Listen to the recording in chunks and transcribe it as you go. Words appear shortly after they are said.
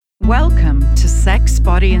Welcome to Sex,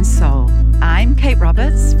 Body and Soul. I'm Kate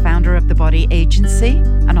Roberts, founder of The Body Agency,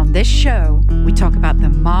 and on this show, we talk about the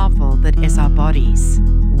marvel that is our bodies,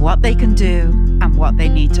 what they can do, and what they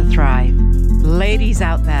need to thrive. Ladies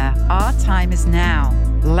out there, our time is now.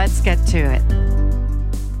 Let's get to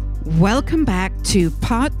it. Welcome back to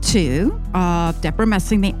part 2 of Debra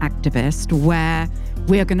Messing The Activist, where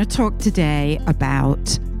we're going to talk today about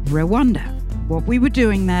Rwanda, what we were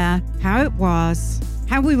doing there, how it was,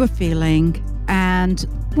 how we were feeling, and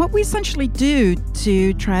what we essentially do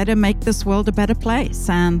to try to make this world a better place.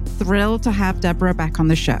 And thrilled to have Debra back on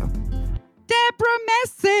the show. Debra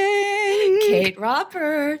Messing! Kate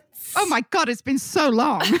Roberts. Oh my God, it's been so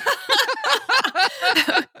long.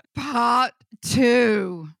 Part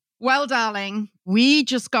 2. Well, darling, we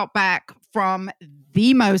just got back from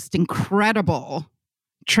the most incredible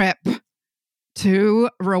trip to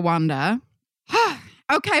Rwanda.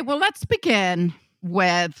 Okay, well, let's begin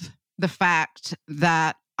with the fact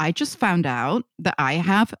that I just found out that I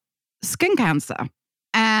have skin cancer.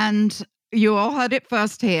 And you all heard it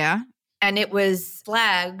first here. And it was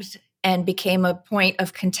flagged and became a point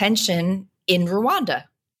of contention in Rwanda.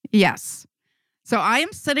 Yes. So I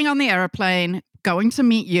am sitting on the airplane going to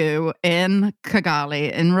meet you in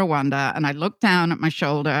Kigali in Rwanda. And I look down at my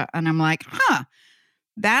shoulder and I'm like,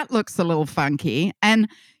 that looks a little funky. And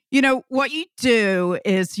you know, what you do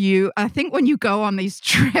is I think when you go on these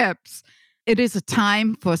trips, it is a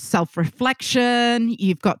time for self-reflection.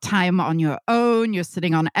 You've got time on your own. You're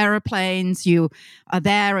sitting on airplanes. You are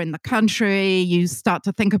there in the country. You start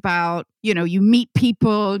to think about, you meet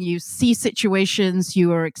people, you see situations,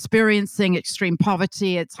 you are experiencing extreme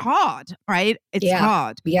poverty. It's hard, right? It's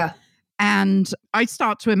hard. Yeah. And I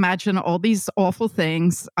start to imagine all these awful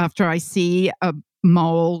things after I see a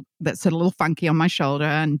mole that's a little funky on my shoulder.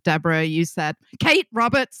 And Debra, you said, Kate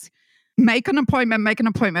Roberts, make an appointment.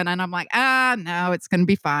 And I'm like, no, it's going to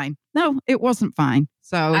be fine. No, it wasn't fine.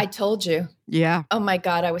 So I told you. Yeah. Oh my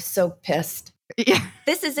God, I was so pissed. Yeah.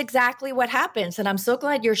 This is exactly what happens. And I'm so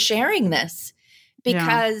glad you're sharing this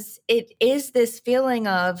because it is this feeling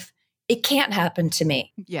of it can't happen to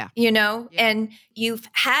me. Yeah. And you've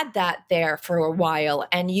had that there for a while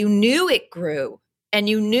and you knew it grew. And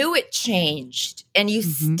you knew it changed, and you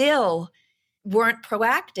still weren't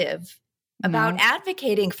proactive about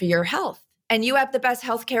advocating for your health. And you have the best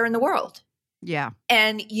healthcare in the world. Yeah.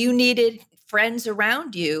 And you needed friends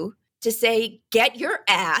around you to say, get your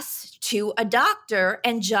ass to a doctor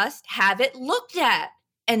and just have it looked at.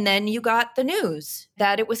 And then you got the news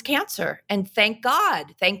that it was cancer. And thank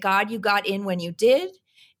God you got in when you did.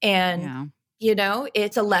 And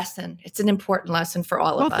it's a lesson. It's an important lesson for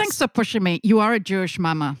all of us. Well, thanks for pushing me. You are a Jewish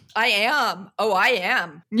mama. I am. Oh, I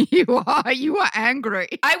am. You are. You are angry.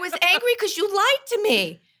 I was angry because you lied to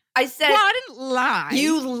me. I said, well, I didn't lie.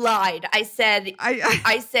 You lied. I said,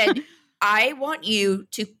 I want you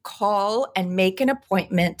to call and make an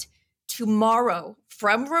appointment tomorrow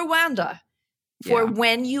from Rwanda for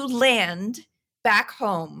when you land back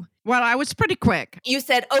home. Well, I was pretty quick. You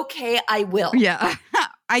said, okay, I will. Yeah.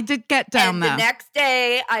 I did get down there. And the next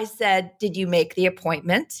day I said, did you make the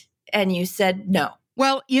appointment? And you said no.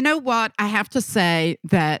 Well, you know what? I have to say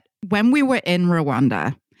that when we were in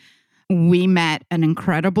Rwanda, we met an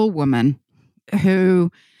incredible woman who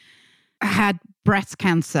had breast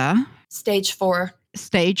cancer. Stage 4.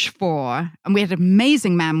 And we had an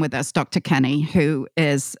amazing man with us, Dr. Kenny, who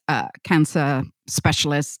is a cancer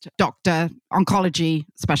specialist, doctor, oncology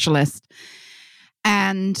specialist.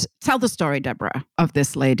 And tell the story, Debra, of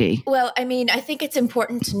this lady. Well, I mean, I think it's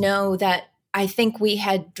important to know that I think we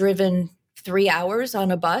had driven 3 hours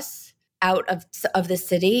on a bus out of the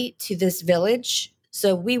city to this village.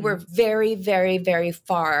 So we were very, very, very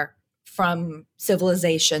far from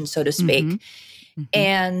civilization, so to speak.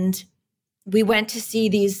 And we went to see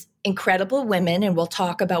these incredible women, and we'll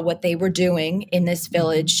talk about what they were doing in this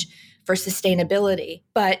village for sustainability.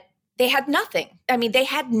 But they had nothing. I mean, they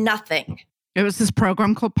had nothing. It was this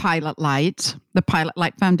program called Pilot Light, the Pilot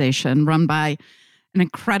Light Foundation, run by an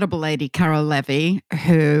incredible lady, Carol Levy,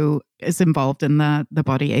 who is involved in the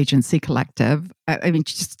Body Agency Collective. I mean,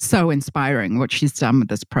 just so inspiring what she's done with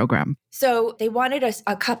this program. So they wanted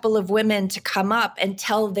a couple of women to come up and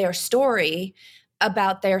tell their story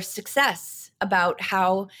about their success, about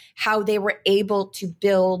how they were able to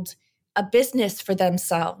build a business for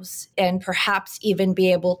themselves and perhaps even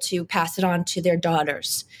be able to pass it on to their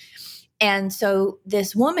daughters. And so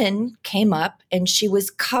this woman came up and she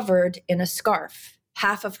was covered in a scarf.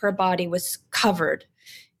 Half of her body was covered,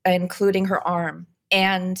 including her arm.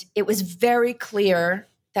 And it was very clear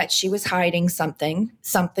that she was hiding something.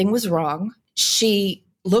 Something was wrong. She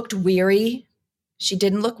looked weary. She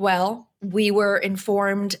didn't look well. We were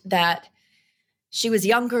informed that she was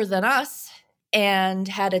younger than us and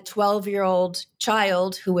had a 12-year-old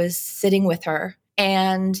child who was sitting with her,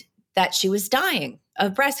 and that she was dying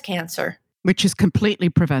of breast cancer. Which is completely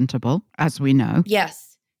preventable, as we know.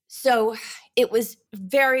 Yes. So it was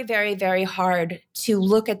very, very, very hard to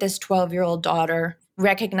look at this 12-year-old daughter,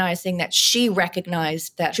 recognizing that she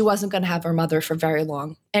recognized that she wasn't going to have her mother for very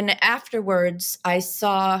long. And afterwards, I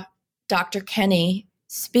saw Dr. Kenny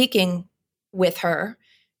speaking with her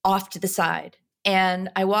off to the side. And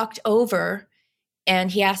I walked over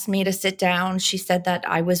and he asked me to sit down. She said that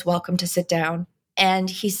I was welcome to sit down. And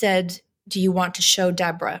he said, "Do you want to show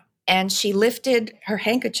Debra?" And she lifted her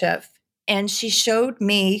handkerchief and she showed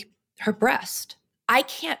me her breast. I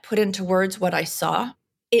can't put into words what I saw.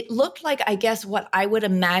 It looked like, I guess, what I would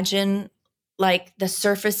imagine like the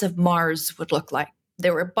surface of Mars would look like.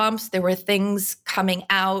 There were bumps, there were things coming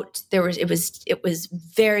out. It was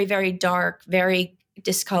very, very dark, very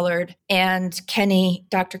discolored. And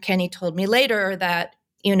Dr. Kenny told me later that,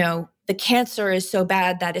 the cancer is so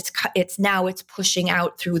bad that it's pushing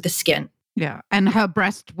out through the skin. Yeah. And her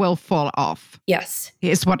breast will fall off. Yes.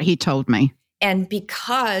 Is what he told me. And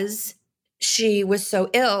because she was so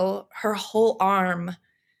ill, her whole arm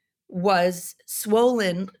was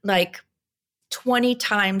swollen like 20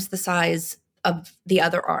 times the size of the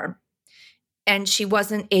other arm. And she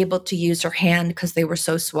wasn't able to use her hand because they were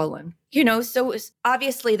so swollen. So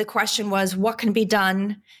obviously the question was, what can be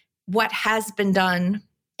done? What has been done?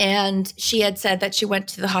 And she had said that she went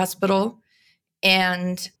to the hospital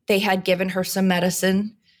and they had given her some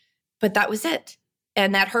medicine, but that was it.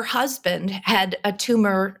 And that her husband had a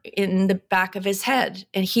tumor in the back of his head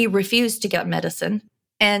and he refused to get medicine.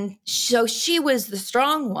 And so she was the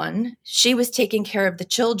strong one. She was taking care of the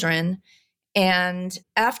children. And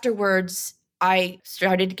afterwards, I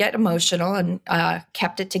started to get emotional and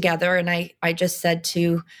kept it together. And I just said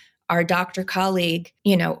to our doctor colleague,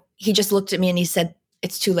 he just looked at me and he said,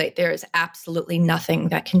 "It's too late. There is absolutely nothing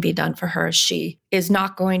that can be done for her. She is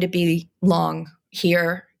not going to be long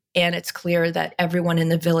here. And it's clear that everyone in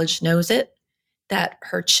the village knows it, that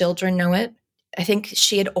her children know it." I think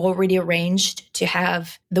she had already arranged to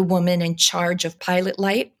have the woman in charge of Pilot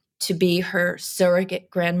Light to be her surrogate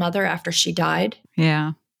grandmother after she died.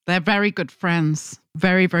 Yeah. They're very good friends.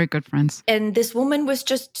 Very, very good friends. And this woman was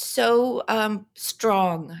just so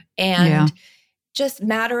strong and just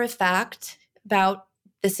matter of fact about,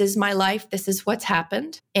 this is my life. This is what's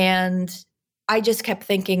happened. And I just kept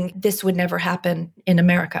thinking this would never happen in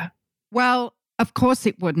America. Well, of course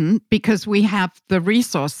it wouldn't, because we have the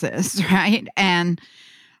resources, right? And,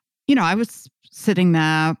 I was sitting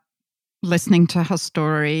there listening to her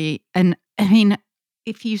story. And I mean,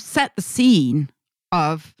 if you set the scene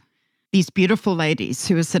of these beautiful ladies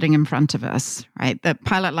who were sitting in front of us, right, that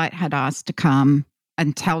Pilot Light had asked to come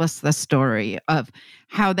and tell us the story of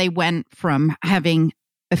how they went from having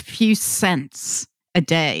a few cents a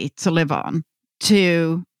day to live on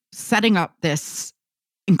to setting up this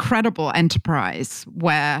incredible enterprise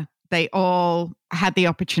where they all had the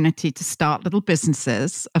opportunity to start little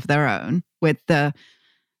businesses of their own with the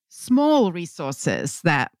small resources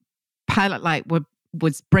that Pilot Light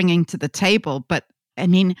was bringing to the table. But I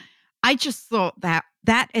mean, I just thought that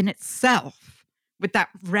in itself, with that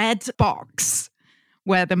red box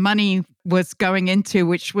where the money was going into,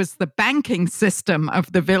 which was the banking system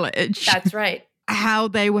of the village. That's right. How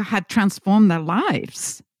they had transformed their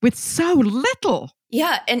lives with so little.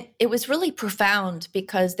 Yeah, and it was really profound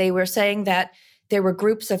because they were saying that there were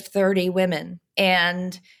groups of 30 women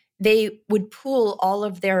and they would pool all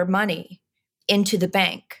of their money into the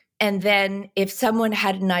bank. And then if someone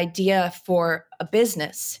had an idea for a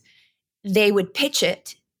business, they would pitch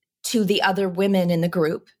it to the other women in the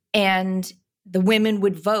group. And the women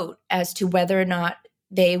would vote as to whether or not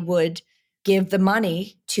they would give the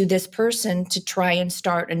money to this person to try and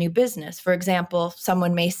start a new business. For example,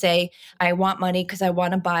 someone may say, "I want money because I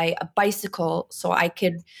want to buy a bicycle so I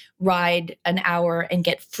could ride an hour and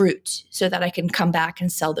get fruit so that I can come back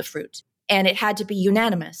and sell the fruit." And it had to be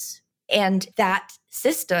unanimous. And that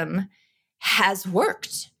system has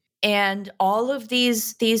worked. And all of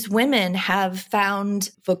these women have found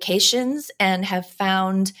vocations and have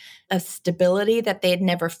found a stability that they had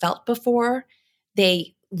never felt before.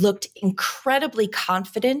 They looked incredibly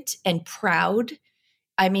confident and proud.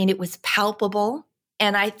 I mean, it was palpable.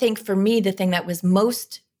 And I think for me, the thing that was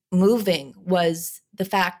most moving was the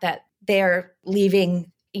fact that they're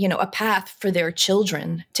leaving, a path for their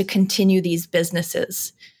children to continue these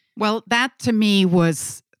businesses. Well, that to me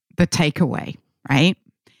was the takeaway, right?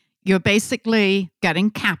 You're basically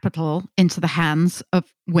getting capital into the hands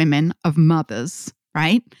of women, of mothers,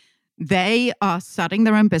 right? They are starting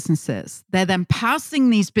their own businesses. They're then passing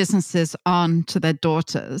these businesses on to their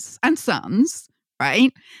daughters and sons,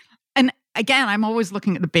 right? And again, I'm always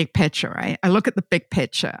looking at the big picture, right? I look at the big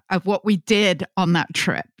picture of what we did on that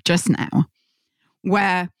trip just now,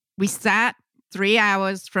 where we sat 3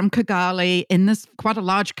 hours from Kigali in this quite a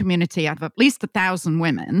large community of at least 1,000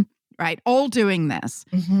 women, right? All doing this.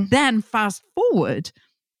 Mm-hmm. Then fast forward,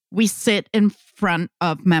 we sit in front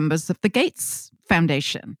of members of the Gates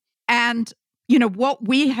Foundation. And, what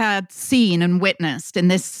we had seen and witnessed in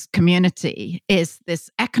this community is this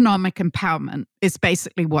economic empowerment is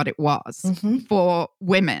basically what it was for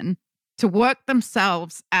women to work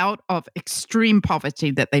themselves out of extreme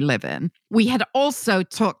poverty that they live in. We had also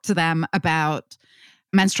talked to them about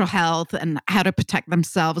menstrual health and how to protect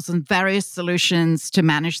themselves and various solutions to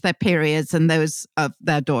manage their periods and those of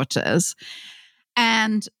their daughters.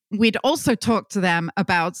 And we'd also talked to them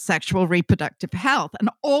about sexual reproductive health. And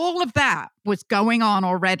all of that was going on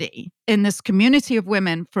already in this community of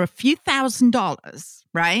women for a few $1,000s,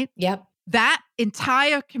 right? Yep. That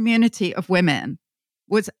entire community of women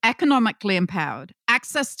was economically empowered,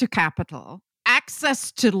 access to capital,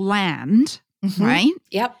 access to land, right?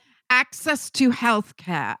 Yep. Access to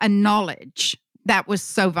healthcare and knowledge that was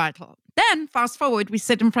so vital. Then fast forward, we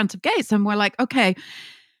sit in front of Gates and we're like, okay,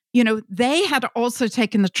 they had also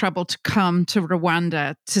taken the trouble to come to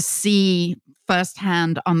Rwanda to see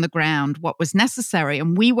firsthand on the ground what was necessary.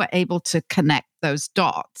 And we were able to connect those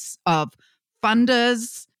dots of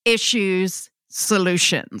funders, issues,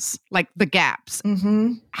 solutions, like the gaps,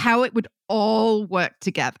 how it would all work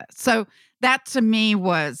together. So that to me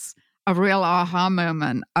was a real aha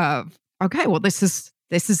moment of, okay, well, this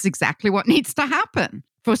is exactly what needs to happen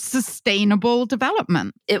for sustainable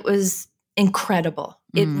development. It was incredible.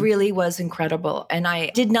 It really was incredible. And I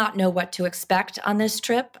did not know what to expect on this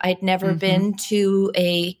trip. I'd never been to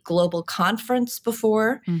a global conference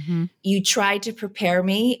before. You tried to prepare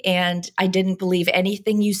me and I didn't believe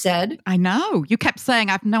anything you said. I know. You kept saying,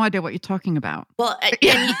 I have no idea what you're talking about. Well,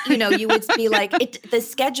 and, you would be like, the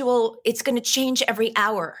schedule, it's going to change every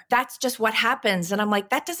hour. That's just what happens. And I'm like,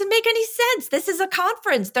 that doesn't make any sense. This is a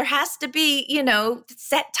conference. There has to be,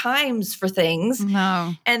 set times for things.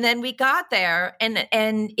 No. And then we got there and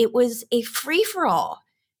it was a free-for-all.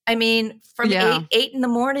 I mean, from 8 in the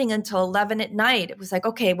morning until 11 at night, it was like,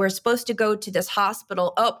 okay, we're supposed to go to this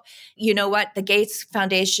hospital. Oh, you know what? The Gates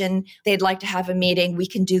Foundation, they'd like to have a meeting. We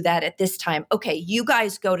can do that at this time. Okay, you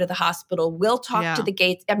guys go to the hospital. We'll talk to the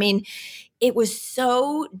Gates. I mean, it was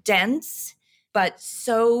so dense, but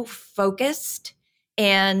so focused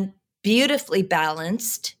and beautifully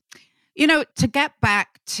balanced. To get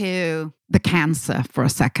back to the cancer for a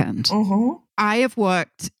second, I have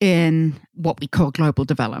worked in what we call global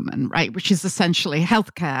development, right? Which is essentially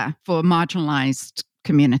healthcare for marginalized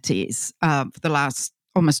communities for the last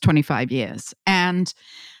almost 25 years. And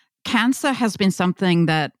cancer has been something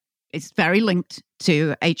that is very linked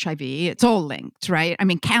to HIV. It's all linked, right? I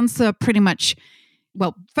mean, cancer pretty much,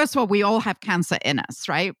 well, first of all, we all have cancer in us,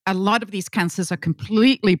 right? A lot of these cancers are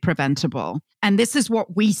completely preventable. And this is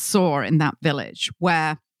what we saw in that village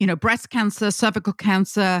where, breast cancer, cervical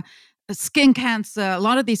cancer, skin cancer, a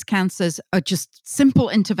lot of these cancers are just simple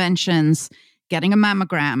interventions, getting a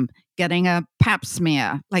mammogram, getting a pap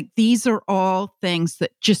smear. Like these are all things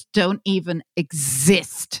that just don't even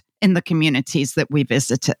exist in the communities that we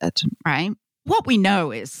visited, right? What we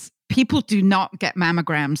know is people do not get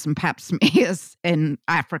mammograms and pap smears in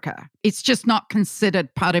Africa. It's just not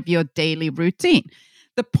considered part of your daily routine.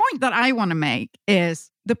 The point that I want to make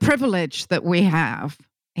is the privilege that we have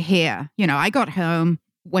here. I got home,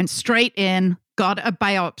 went straight in, got a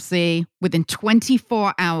biopsy. Within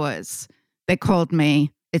 24 hours, they called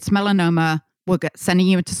me. It's melanoma. We're sending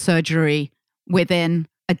you into surgery. Within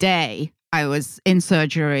a day, I was in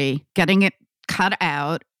surgery, getting it cut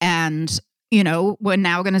out. And, we're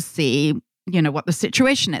now going to see, what the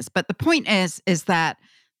situation is. But the point is that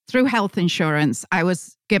through health insurance, I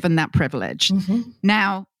was given that privilege.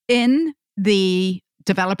 Now, in the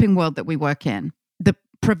developing world that we work in, the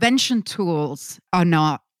prevention tools are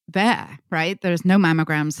not there, right? There's no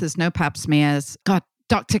mammograms, there's no pap smears. God,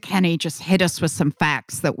 Dr. Kenny just hit us with some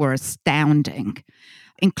facts that were astounding,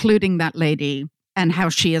 including that lady and how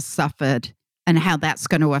she has suffered and how that's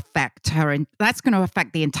going to affect her. And that's going to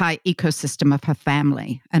affect the entire ecosystem of her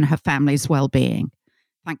family and her family's well-being.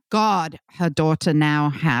 Thank God her daughter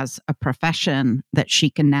now has a profession that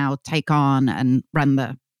she can now take on and run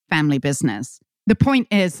the family business. The point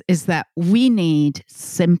is that we need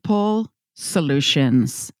simple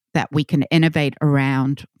solutions that we can innovate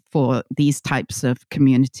around for these types of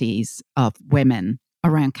communities of women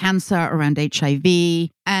around cancer, around HIV.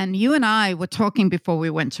 And you and I were talking before we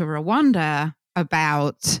went to Rwanda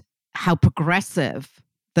about how progressive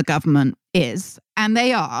the government is, and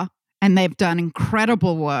they are. And they've done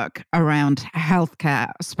incredible work around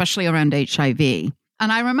healthcare, especially around HIV.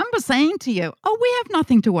 And I remember saying to you, oh, we have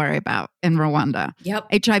nothing to worry about in Rwanda. Yep.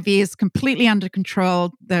 HIV is completely under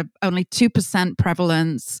control. They're only 2%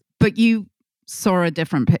 prevalence. But you saw a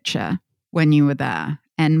different picture when you were there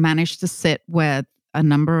and managed to sit with a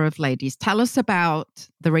number of ladies. Tell us about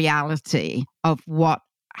the reality of what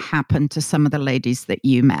happened to some of the ladies that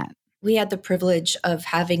you met. We had the privilege of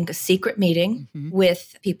having a secret meeting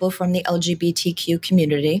with people from the LGBTQ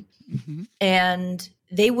community, and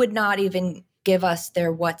they would not even give us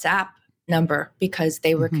their WhatsApp number because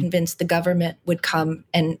they were convinced the government would come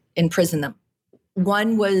and imprison them.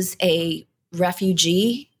 One was a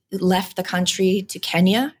refugee who left the country to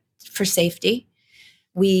Kenya for safety.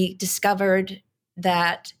 We discovered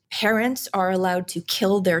that parents are allowed to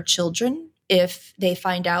kill their children if they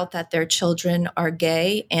find out that their children are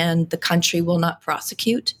gay and the country will not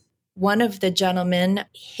prosecute. One of the gentlemen,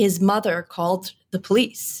 his mother called the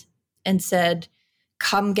police and said,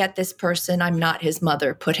 come get this person. I'm not his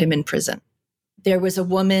mother. Put him in prison. There was a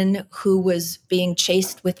woman who was being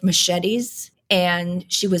chased with machetes and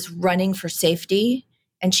she was running for safety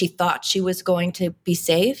and she thought she was going to be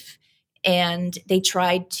safe. And they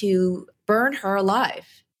tried to burn her alive.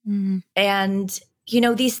 And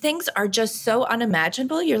these things are just so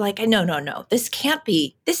unimaginable. You're like, no, this can't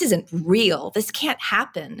be, this isn't real. This can't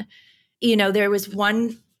happen. There was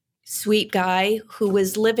one sweet guy who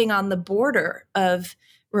was living on the border of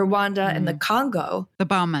Rwanda and the Congo. The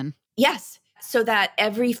barman. Yes. So that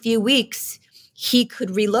every few weeks he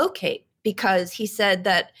could relocate because he said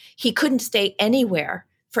that he couldn't stay anywhere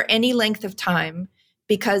for any length of time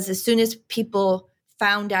because as soon as people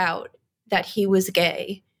found out that he was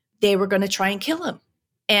gay, they were going to try and kill him.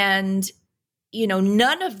 And,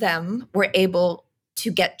 none of them were able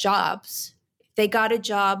to get jobs. They got a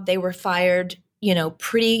job. They were fired,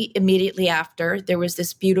 pretty immediately after. There was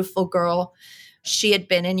this beautiful girl. She had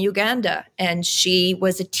been in Uganda and she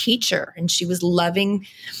was a teacher and she was loving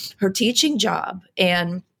her teaching job.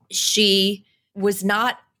 And she was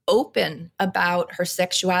not open about her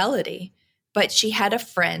sexuality, but she had a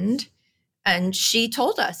friend. And she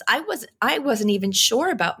told us, I wasn't even sure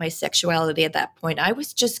about my sexuality at that point. I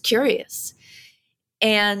was just curious.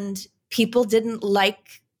 And people didn't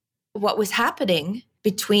like what was happening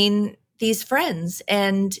between these friends.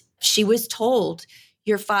 And she was told,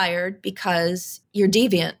 you're fired because you're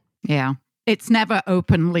deviant. Yeah. It's never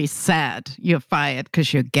openly said you're fired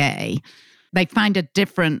because you're gay. They find a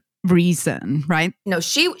different reason, right? No,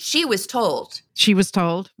 she was told. She was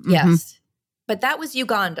told? Yes. But that was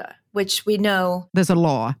Uganda, which we know there's a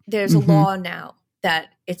law. There's a law now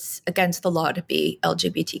that it's against the law to be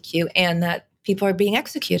LGBTQ and that people are being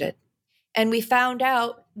executed. And we found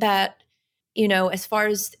out that, as far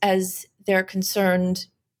as they're concerned,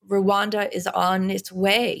 Rwanda is on its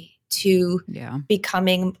way to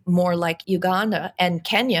becoming more like Uganda and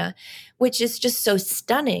Kenya, which is just so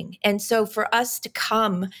stunning. And so for us to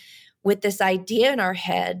come with this idea in our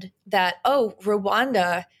head that,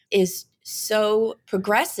 Rwanda is so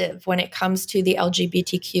progressive when it comes to the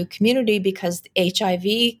LGBTQ community because the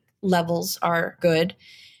HIV levels are good.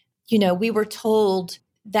 We were told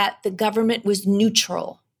that the government was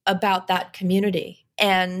neutral about that community.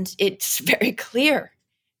 And it's very clear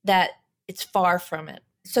that it's far from it.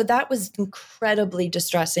 So that was incredibly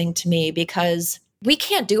distressing to me because we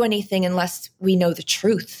can't do anything unless we know the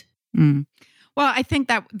truth. Well, I think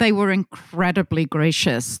that they were incredibly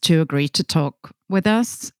gracious to agree to talk with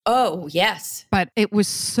us. Oh, yes. But it was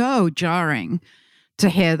so jarring to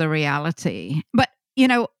hear the reality. But,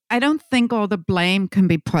 I don't think all the blame can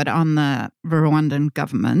be put on the Rwandan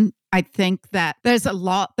government. I think that there's a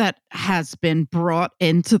lot that has been brought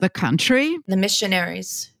into the country. The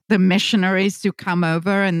missionaries Who come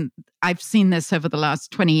over, and I've seen this over the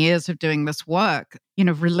last 20 years of doing this work.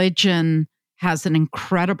 Religion has an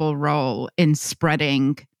incredible role in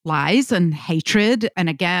spreading lies and hatred. And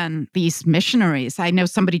again, these missionaries, I know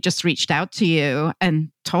somebody just reached out to you and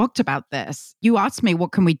talked about this. You asked me,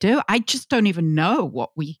 what can we do? I just don't even know what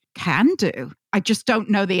we can do. I just don't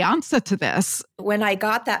know the answer to this. When I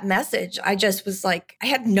got that message, I just was like, I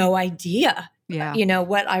had no idea. Yeah.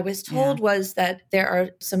 What I was told was that there are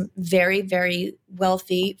some very, very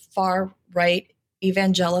wealthy, far-right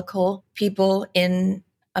evangelical people in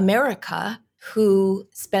America who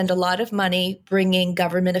spend a lot of money bringing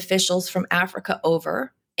government officials from Africa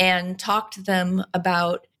over and talk to them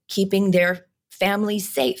about keeping their families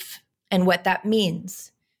safe and what that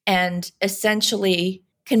means, and essentially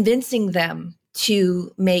convincing them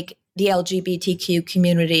to make the LGBTQ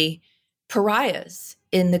community pariahs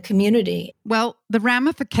in the community. Well, the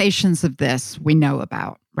ramifications of this we know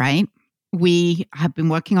about, right? We have been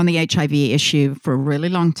working on the HIV issue for a really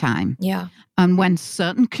long time. Yeah. And when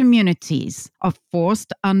certain communities are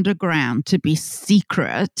forced underground to be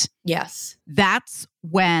secret, yes, that's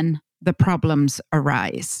when the problems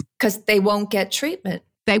arise. Because they won't get treatment.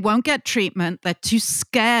 They won't get treatment. They're too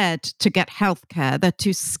scared to get healthcare. They're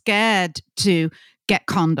too scared to get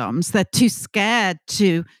condoms. They're too scared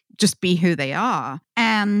to just be who they are.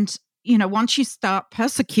 And, once you start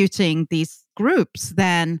persecuting these groups,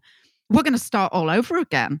 then we're going to start all over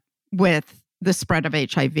again with the spread of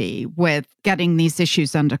HIV, with getting these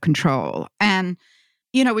issues under control. And,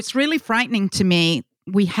 it's really frightening to me.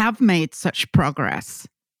 We have made such progress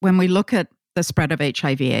when we look at the spread of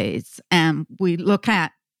HIV/AIDS and we look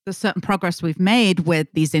at the certain progress we've made with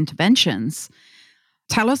these interventions.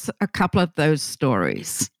 Tell us a couple of those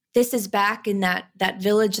stories. This is back in that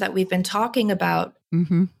village that we've been talking about.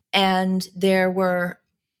 Mm-hmm. And there were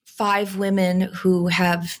 5 women who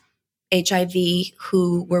have HIV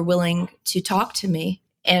who were willing to talk to me.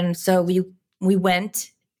 And so we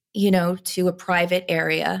went, to a private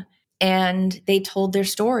area, and they told their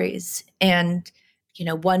stories. And,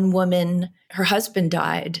 one woman, her husband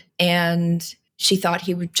died, and she thought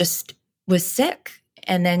he was sick.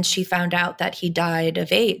 And then she found out that he died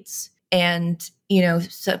of AIDS. And,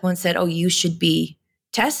 someone said, oh, you should be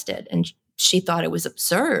tested. And she thought it was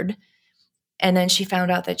absurd. And then she found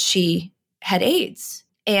out that she had AIDS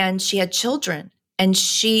and she had children, and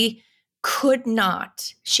she could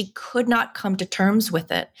not come to terms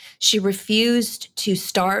with it. She refused to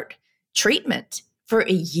start treatment for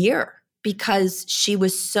a year because she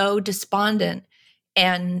was so despondent,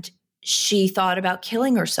 and she thought about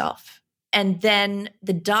killing herself. And then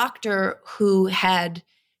the doctor who had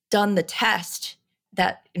done the test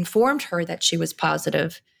that informed her that she was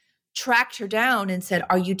positive tracked her down and said,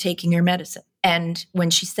 "Are you taking your medicine?" And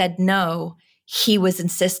when she said no, he was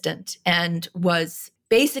insistent and was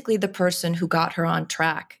basically the person who got her on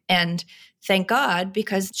track. And thank God,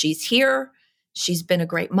 because she's here, she's been a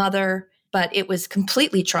great mother, but it was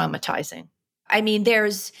completely traumatizing. I mean,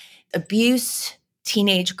 there's abuse,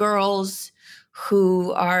 teenage girls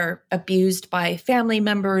who are abused by family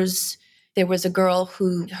members. There was a girl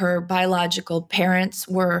who her biological parents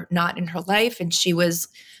were not in her life, and she was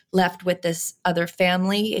left with this other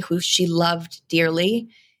family who she loved dearly,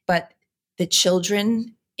 but the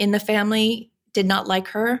children in the family did not like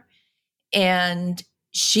her. And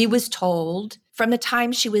she was told from the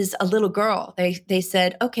time she was a little girl, they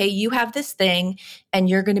said, okay, you have this thing and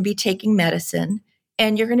you're going to be taking medicine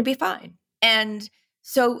and you're going to be fine. And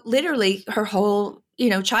so literally her whole,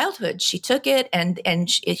 childhood, she took it, and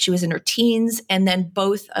she was in her teens. And then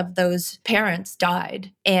both of those parents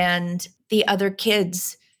died, and the other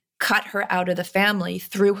kids cut her out of the family,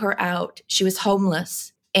 threw her out. She was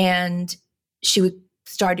homeless, and she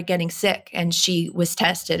started getting sick, and she was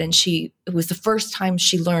tested, and it was the first time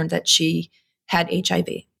she learned that she had HIV.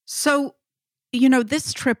 So,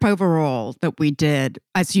 this trip overall that we did,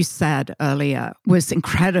 as you said earlier, was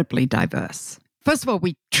incredibly diverse. First of all,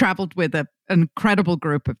 we traveled with an incredible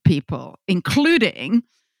group of people, including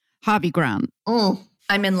Harvey Grant. Oh,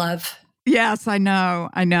 I'm in love. Yes, I know.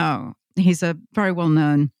 He's a very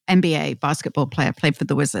well-known NBA basketball player, played for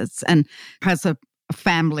the Wizards, and has a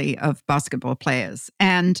family of basketball players.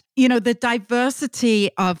 And, the diversity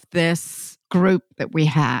of this group that we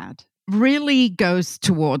had really goes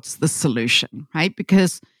towards the solution, right?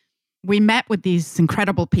 Because we met with these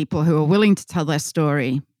incredible people who are willing to tell their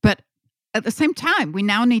story. But at the same time, we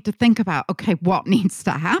now need to think about, okay, what needs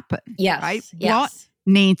to happen? Yes. Right? Yes. What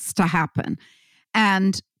needs to happen?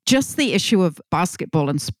 And just the issue of basketball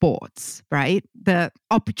and sports, right? The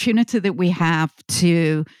opportunity that we have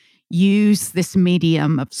to use this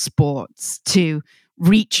medium of sports to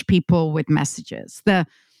reach people with messages. The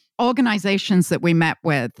organizations that we met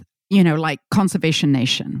with, like Conservation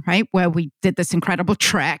Nation, right? Where we did this incredible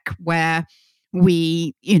trek where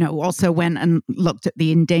we, also went and looked at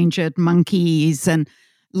the endangered monkeys and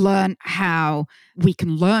learned how we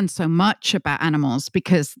can learn so much about animals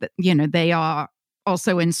because, they are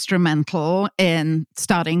also instrumental in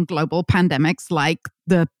starting global pandemics like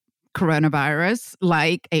the coronavirus,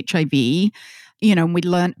 like HIV. We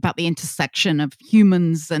learned about the intersection of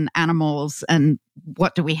humans and animals and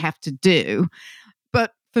what do we have to do.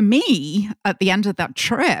 But for me, at the end of that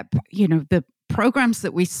trip, the programs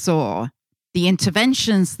that we saw, the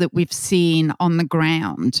interventions that we've seen on the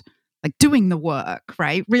ground like doing the work,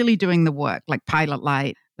 right? Really doing the work, like Pilot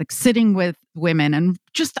Light, like sitting with women and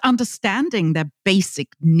just understanding their basic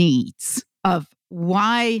needs of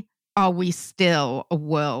why are we still a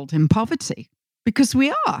world in poverty? Because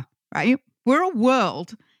we are, right? We're a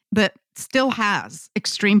world that still has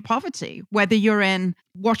extreme poverty, whether you're in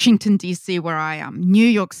Washington, D.C., where I am, New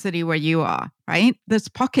York City, where you are, right? There's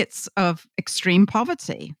pockets of extreme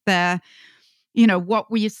poverty.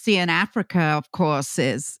 What we see in Africa, of course,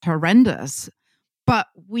 is horrendous. But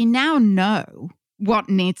we now know what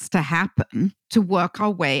needs to happen to work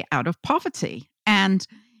our way out of poverty. And,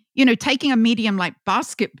 taking a medium like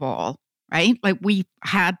basketball, right? Like we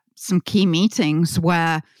had some key meetings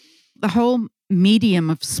where the whole medium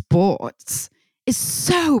of sports is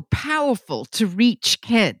so powerful to reach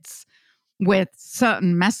kids with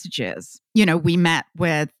certain messages. We met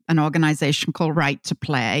with an organization called Right to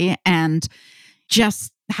Play, and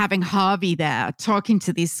just having Harvey there talking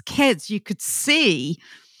to these kids, you could see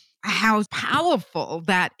how powerful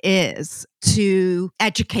that is to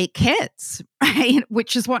educate kids, right?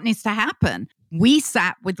 Which is what needs to happen. We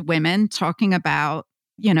sat with women talking about,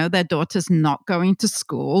 their daughters not going to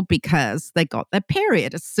school because they got their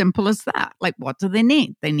period. As simple as that. Like, what do they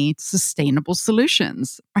need? They need sustainable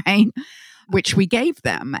solutions, right? Which we gave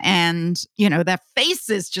them. And, their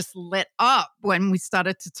faces just lit up when we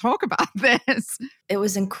started to talk about this. It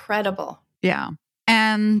was incredible. Yeah.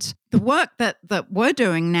 And the work that we're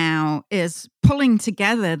doing now is pulling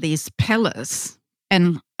together these pillars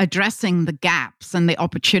and addressing the gaps and the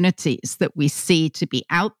opportunities that we see to be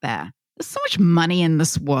out there. There's so much money in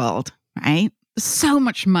this world, right? There's so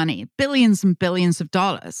much money, billions and billions of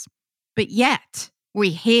dollars. But yet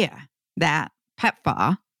we hear that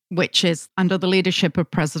PEPFAR, which is under the leadership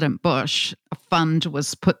of President Bush, a fund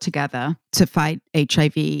was put together to fight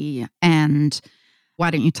HIV. And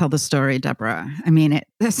why don't you tell the story, Debra? I mean,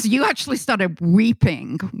 you actually started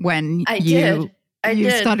weeping when I did.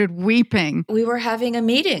 You started weeping. We were having a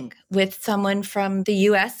meeting with someone from the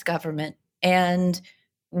U.S. government, and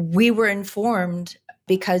we were informed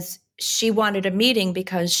because she wanted a meeting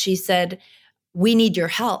because she said, we need your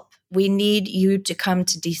help. We need you to come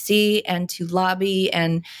to DC and to lobby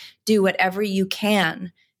and do whatever you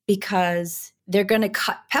can because they're going to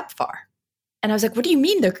cut PEPFAR. And I was like, what do you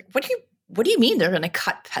mean? What do you mean they're going to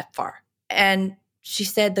cut PEPFAR? And she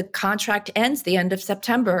said the contract ends the end of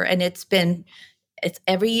September, and it's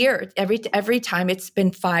every year, every time it's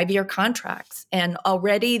been 5-year contracts. And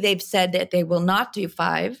already they've said that they will not do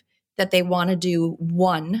 5, that they want to do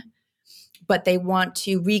 1, but they want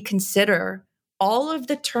to reconsider all of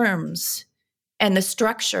the terms and the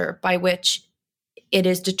structure by which it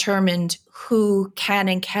is determined who can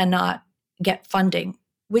and cannot get funding,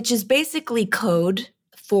 which is basically code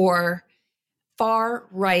for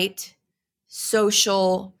far-right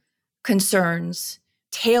social concerns,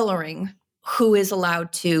 tailoring who is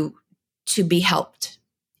allowed to be helped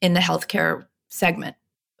in the healthcare segment.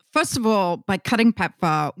 First of all, by cutting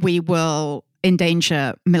PEPFAR, we will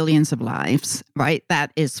endanger millions of lives, right?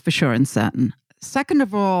 That is for sure and certain. Second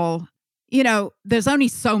of all, there's only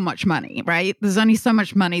so much money, right? There's only so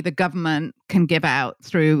much money the government can give out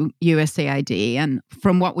through USAID. And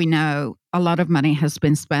from what we know, a lot of money has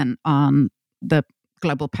been spent on the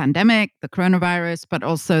global pandemic, the coronavirus, but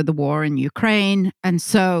also the war in Ukraine. And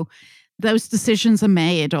so those decisions are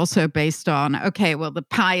made also based on, okay, well, the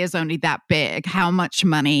pie is only that big. How much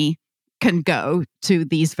money can go to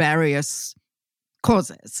these various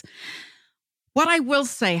causes? What I will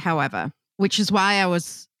say, however, which is why I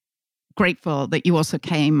was grateful that you also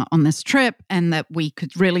came on this trip and that we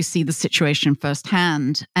could really see the situation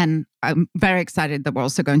firsthand. And I'm very excited that we're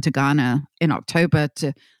also going to Ghana in October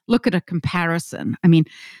to look at a comparison. I mean,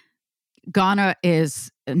 Ghana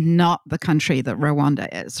is not the country that Rwanda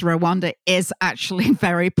is. Rwanda is actually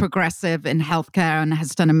very progressive in healthcare and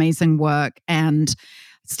has done amazing work and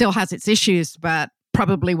still has its issues, but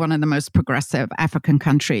probably one of the most progressive African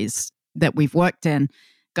countries that we've worked in.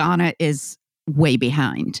 Ghana is way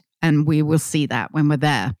behind, and we will see that when we're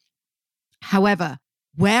there. However,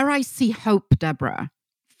 where I see hope, Debra,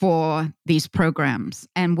 for these programs,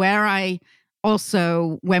 and where I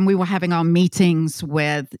also, when we were having our meetings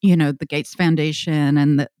with, the Gates Foundation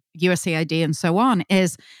and the USAID and so on,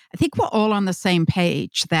 is I think we're all on the same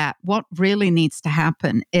page that what really needs to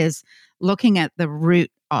happen is looking at the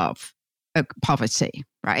root of poverty,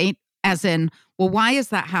 right? As in, well, why is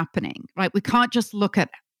that happening? Right? We can't just look at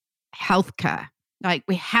healthcare. Like,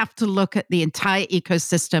 we have to look at the entire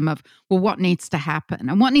ecosystem of, well, what needs to happen?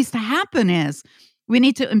 And what needs to happen is We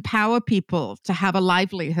need to empower people to have a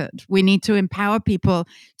livelihood. We need to empower people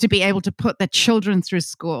to be able to put their children through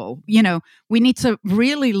school. We need to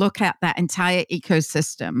really look at that entire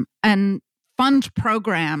ecosystem and fund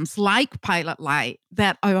programs like Pilot Light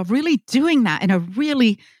that are really doing that in a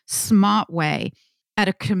really smart way at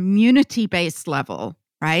a community-based level,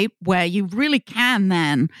 right? Where you really can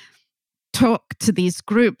then talk to these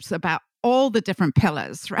groups about all the different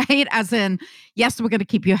pillars, right? As in, yes, we're going to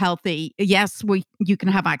keep you healthy. Yes, you can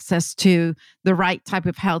have access to the right type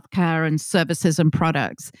of healthcare and services and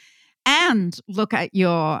products, and look at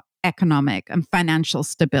your economic and financial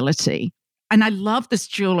stability. And I love this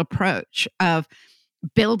dual approach of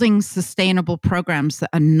building sustainable programs that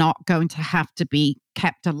are not going to have to be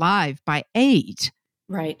kept alive by aid.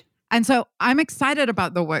 Right. And so I'm excited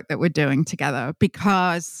about the work that we're doing together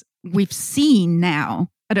because we've seen now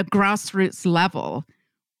at a grassroots level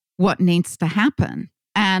what needs to happen.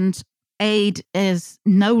 And aid is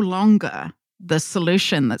no longer the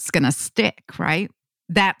solution that's going to stick, right?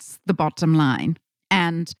 That's the bottom line.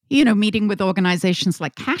 And, meeting with organizations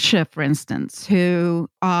like Kasha, for instance, who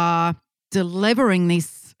are delivering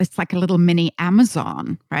these, it's like a little mini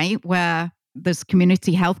Amazon, right? Where there's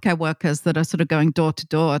community healthcare workers that are sort of going door to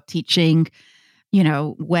door teaching,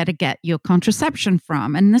 where to get your contraception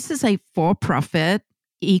from. And this is a for-profit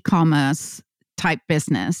e-commerce type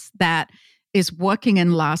business that is working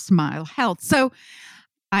in last mile health. So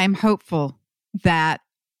I'm hopeful that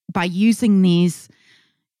by using these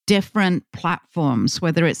different platforms,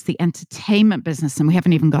 whether it's the entertainment business, and we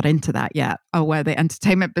haven't even got into that yet, or where the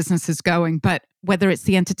entertainment business is going, but whether it's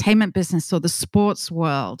the entertainment business or the sports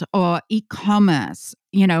world or e-commerce,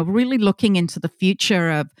 really looking into the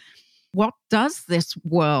future of what does this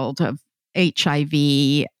world of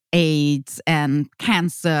HIV, AIDS, and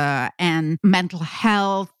cancer and mental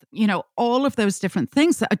health, all of those different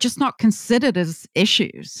things that are just not considered as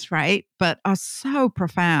issues, right? But are so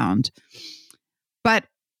profound. But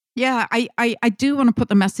yeah, I do want to put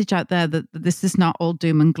the message out there that this is not all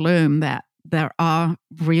doom and gloom, that there are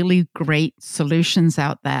really great solutions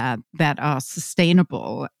out there that are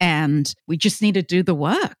sustainable, and we just need to do the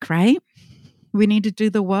work, right? We need to do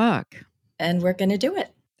the work. And we're going to do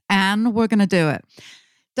it. And we're going to do it.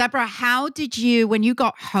 Debra, how did you, when you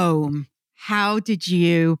got home, how did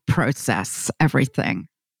you process everything?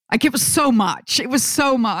 Like, it was so much. It was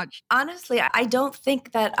so much. Honestly, I don't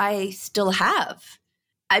think that I still have.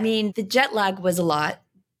 I mean, the jet lag was a lot,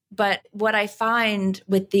 but what I find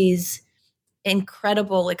with these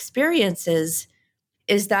incredible experiences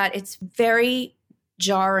is that it's very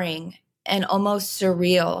jarring and almost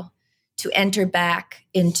surreal to enter back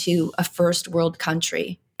into a first world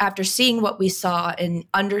country. After seeing what we saw and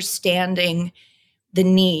understanding the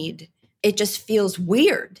need, it just feels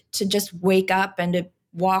weird to just wake up and to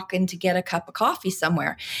walk and to get a cup of coffee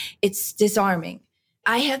somewhere. It's disarming.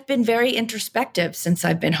 I have been very introspective since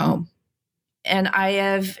I've been home. And I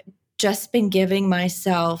have just been giving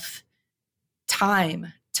myself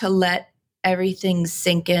time to let everything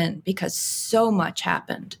sink in because so much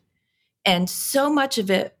happened. And so much of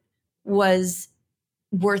it was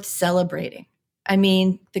worth celebrating. I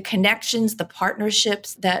mean, the connections, the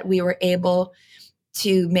partnerships that we were able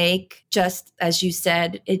to make, just as you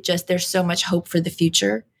said, there's so much hope for the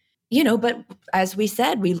future. But as we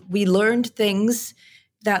said, we learned things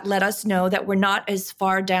that let us know that we're not as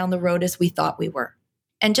far down the road as we thought we were.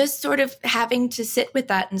 And just sort of having to sit with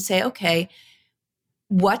that and say, okay,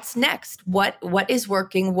 what's next? What is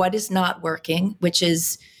working? What is not working? Which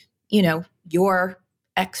is, your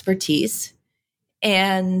expertise,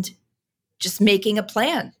 and just making a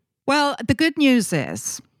plan. Well, the good news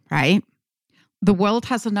is, right, the world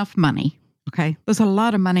has enough money, okay? There's a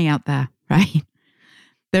lot of money out there, right?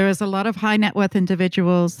 There is a lot of high net worth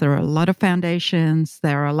individuals. There are a lot of foundations.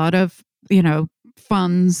 There are a lot of,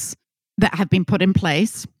 funds that have been put in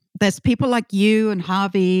place. There's people like you and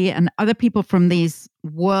Harvey and other people from these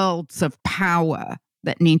worlds of power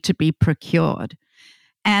that need to be procured.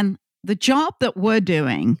 And the job that we're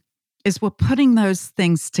doing is we're putting those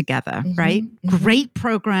things together, right? Mm-hmm. Great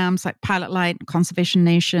programs like Pilot Light and Conservation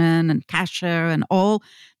Nation and Kasha and all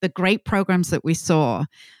the great programs that we saw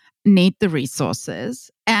need the resources.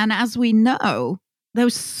 And as we know,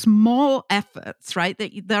 those small efforts, right,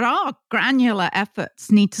 there are granular efforts,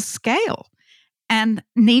 need to scale and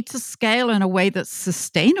need to scale in a way that's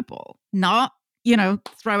sustainable, not,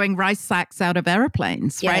 throwing rice sacks out of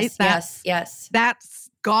airplanes, right? Yes. That's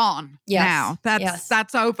gone now.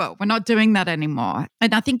 That's over. We're not doing that anymore.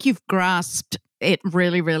 And I think you've grasped it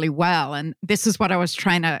really, really well. And this is what I was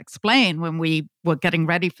trying to explain when we were getting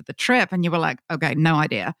ready for the trip. And you were like, okay, no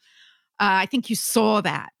idea. I think you saw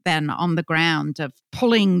that then on the ground of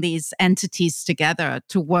pulling these entities together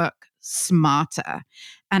to work smarter.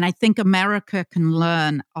 And I think America can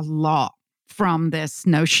learn a lot from this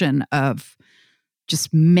notion of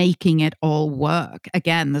just making it all work.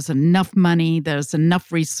 Again, there's enough money, there's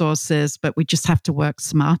enough resources, but we just have to work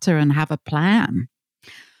smarter and have a plan.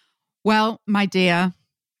 Well, my dear,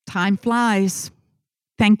 time flies.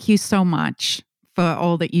 Thank you so much for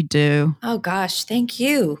all that you do. Oh gosh, thank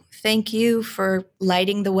you. Thank you for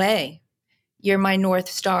lighting the way. You're my North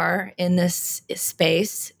Star in this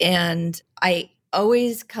space. And I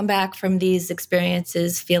always come back from these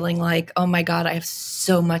experiences feeling like, oh my God, I have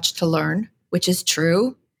so much to learn, which is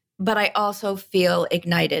true. But I also feel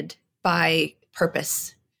ignited by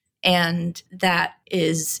purpose. And that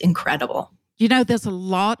is incredible. You know, there's a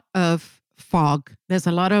lot of fog. There's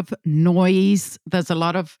a lot of noise. There's a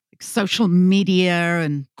lot of social media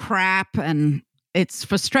and crap. And it's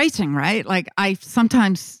frustrating, right? Like I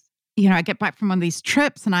sometimes, I get back from one of these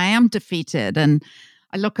trips and I am defeated. And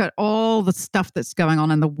I look at all the stuff that's going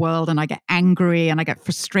on in the world and I get angry and I get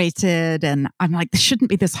frustrated. And I'm like, this shouldn't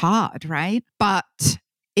be this hard, right? But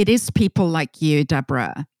it is people like you,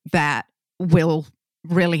 Debra, that will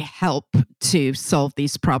really help to solve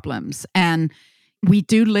these problems. And we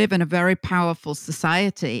do live in a very powerful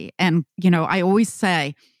society. And, I always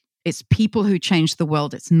say it's people who change the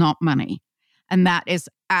world. It's not money. And that is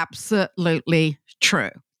absolutely true.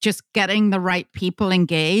 Just getting the right people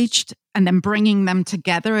engaged and then bringing them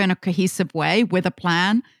together in a cohesive way with a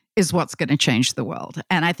plan is what's going to change the world.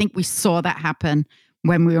 And I think we saw that happen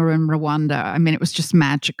when we were in Rwanda. I mean, it was just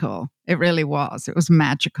magical. It really was. It was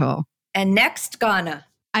magical. And next, Ghana.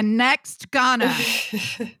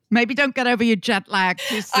 Maybe don't get over your jet lag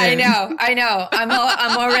too soon. I know. I'm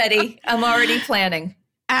already planning.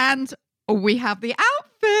 And we have the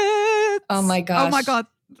outfits. Oh my gosh. Oh my God.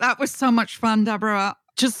 That was so much fun, Debra.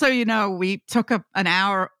 Just so you know, we took an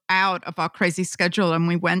hour out of our crazy schedule and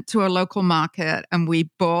we went to a local market and we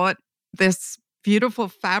bought this beautiful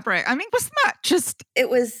fabric. I mean, wasn't that just... It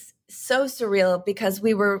was so surreal because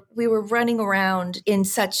we were running around in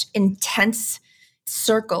such intense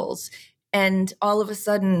circles. And all of a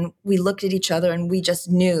sudden we looked at each other and we just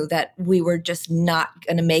knew that we were just not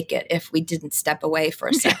going to make it if we didn't step away for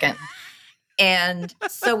a second. And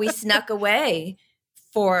so we snuck away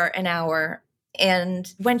for an hour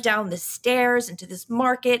and went down the stairs into this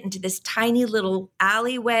market, into this tiny little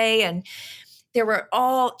alleyway. And there were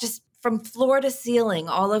all just from floor to ceiling,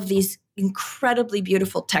 all of these incredibly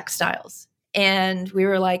beautiful textiles. And we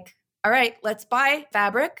were like, all right, let's buy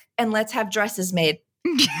fabric and let's have dresses made.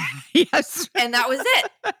 Yes. And that was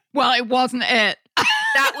it. Well, it wasn't it.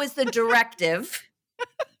 That was the directive.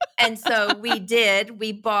 And so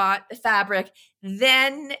we bought the fabric.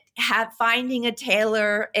 Then finding a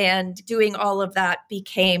tailor and doing all of that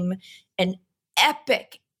became an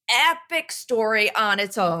epic story on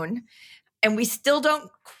its own. And we still don't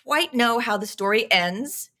quite know how the story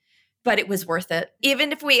ends, but it was worth it.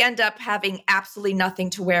 Even if we end up having absolutely nothing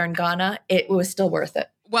to wear in Ghana, it was still worth it.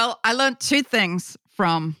 Well, I learned two things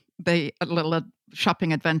from the little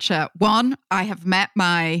shopping adventure. One, I have met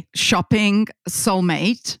my shopping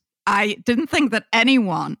soulmate. I didn't think that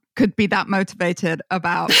anyone could be that motivated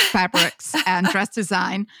about fabrics and dress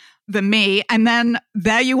design than me. And then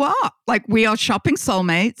there you are. Like, we are shopping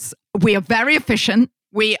soulmates. We are very efficient.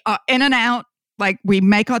 We are in and out. Like, we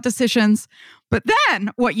make our decisions. But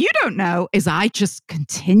then what you don't know is I just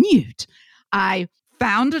continued. I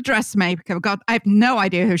found a dressmaker. I have no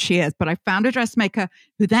idea who she is, but I found a dressmaker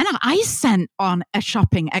who then I sent on a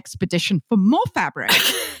shopping expedition for more fabric.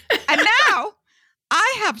 And now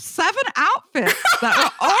I have 7 outfits that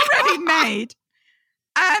are already made.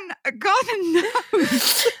 And God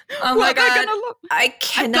knows oh my God, they're gonna look. I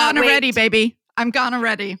cannot I'm Ghana wait. ready, baby. I'm Ghana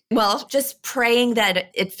ready. Well, just praying that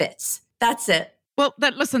it fits. That's it. Well,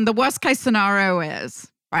 listen, the worst case scenario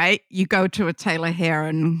is, right, you go to a tailor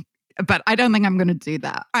here but I don't think I'm going to do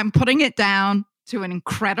that. I'm putting it down to an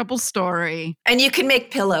incredible story. And you can make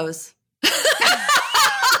pillows.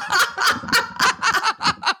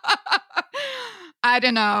 I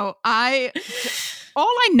don't know. All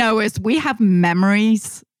I know is we have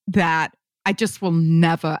memories that I just will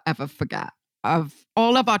never, ever forget of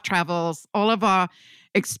all of our travels, all of our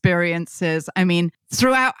experiences. I mean,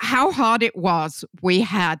 throughout how hard it was, we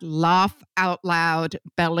had laugh out loud,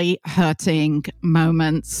 belly hurting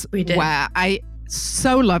moments. We did. Where I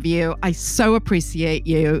so love you. I so appreciate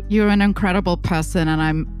you. You're an incredible person and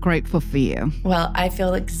I'm grateful for you. Well, I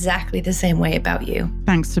feel exactly the same way about you.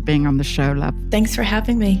 Thanks for being on the show, love. Thanks for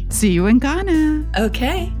having me. See you in Ghana.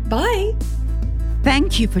 Okay, bye.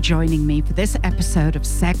 Thank you for joining me for this episode of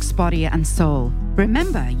Sex, Body, and Soul.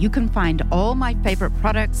 Remember, you can find all my favorite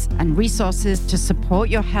products and resources to support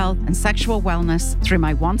your health and sexual wellness through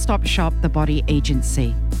my one-stop shop, The Body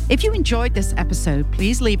Agency. If you enjoyed this episode,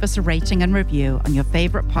 please leave us a rating and review on your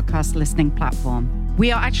favorite podcast listening platform.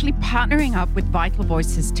 We are actually partnering up with Vital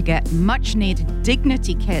Voices to get much-needed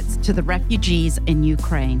dignity kits to the refugees in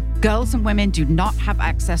Ukraine. Girls and women do not have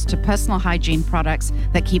access to personal hygiene products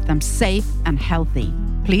that keep them safe and healthy.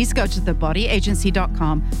 Please go to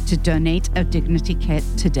thebodyagency.com to donate a dignity kit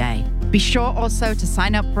today. Be sure also to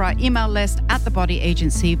sign up for our email list at The Body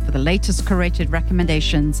Agency for the latest curated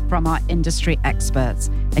recommendations from our industry experts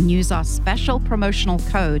and use our special promotional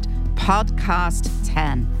code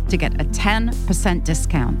podcast10 to get a 10%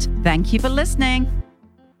 discount. Thank you for listening.